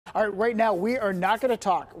All right, right now we are not going to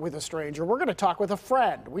talk with a stranger. We're going to talk with a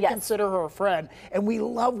friend. We consider her a friend, and we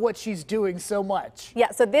love what she's doing so much.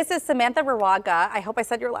 Yeah, so this is Samantha Rawagah. I hope I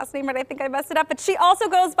said your last name right. I think I messed it up, but she also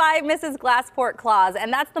goes by Mrs. Glassport Claus,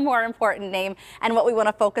 and that's the more important name and what we want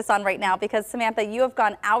to focus on right now, because Samantha, you have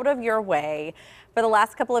gone out of your way for the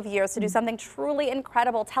last couple of years to do something truly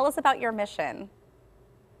incredible. Tell us about your mission.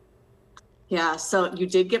 Yeah, so you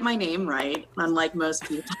did get my name right, unlike most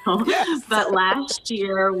people. But last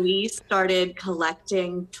year we started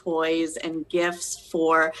collecting toys and gifts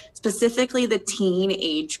for specifically the teen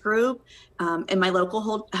age group in my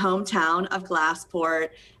local hometown of Glassport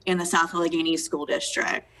in the South Allegheny School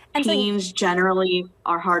District. And teens generally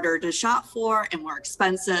are harder to shop for and more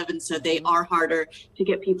expensive, and so they are harder to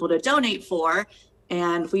get people to donate for.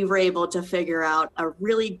 And we were able to figure out a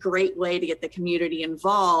really great way to get the community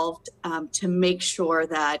involved to make sure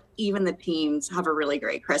that even the teens have a really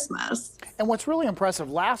great Christmas. And what's really impressive,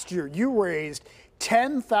 last year you raised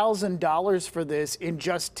 $10,000 for this in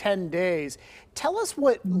just 10 days. Tell us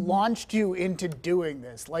what launched you into doing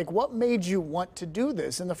this. Like, what made you want to do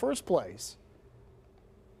this in the first place?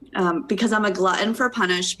 Because I'm a glutton for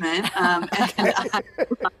punishment.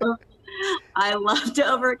 I love to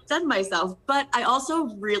overextend myself, but I also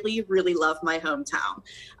really, really love my hometown.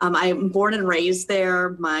 I'm born and raised there.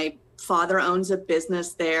 My father owns a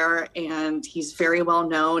business there, and he's very well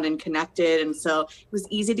known and connected. And so it was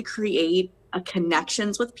easy to create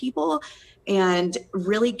connections with people and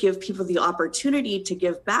really give people the opportunity to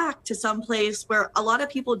give back to some place where a lot of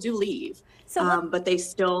people do leave, but they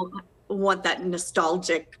still want that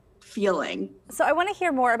nostalgic feeling. So I want to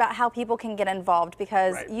hear more about how people can get involved,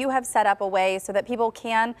 because you have set up a way so that people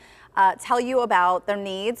can tell you about their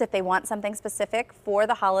needs if they want something specific for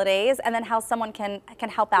the holidays, and then how someone can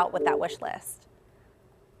help out with that wish list.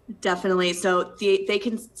 Definitely. So they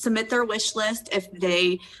can submit their wish list if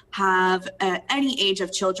they have any age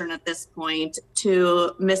of children at this point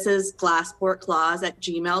to Mrs. Glassport Claus at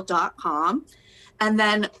gmail.com. And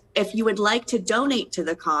then if you would like to donate to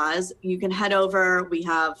the cause, you can head over. We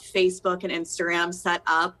have Facebook and Instagram set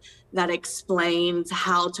up that explains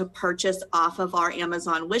how to purchase off of our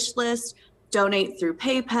Amazon wish list, donate through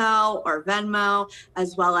PayPal or Venmo,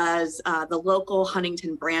 as well as the local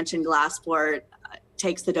Huntington branch in Glassport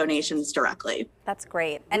takes the donations directly. That's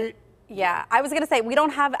great. And yeah, I was going to say,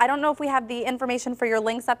 I don't know if we have the information for your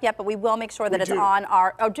links up yet, but we will make sure that it's on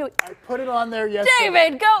our, I put it on there yesterday.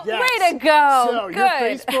 David, way to go. So your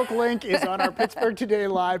Facebook link is on our Pittsburgh Today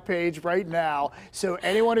Live page right now. So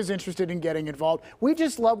anyone who's interested in getting involved, we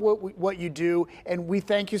just love what you do, and we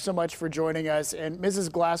thank you so much for joining us. And Mrs.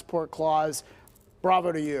 Glassport Claus,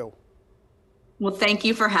 bravo to you. Well, thank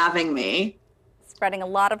you for having me. Spreading a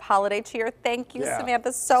lot of holiday cheer. Thank you,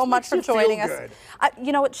 Samantha, so much for joining us.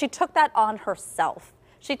 You know what? She took that on herself.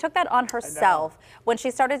 She took that on herself when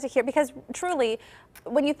she started to hear, because truly,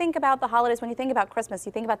 when you think about the holidays, when you think about Christmas,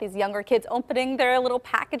 you think about these younger kids opening their little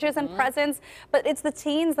packages and presents, but it's the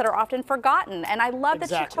teens that are often forgotten. And I love that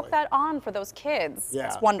she took that on for those kids. Yeah,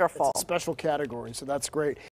 it's wonderful. It's a special category, so that's great.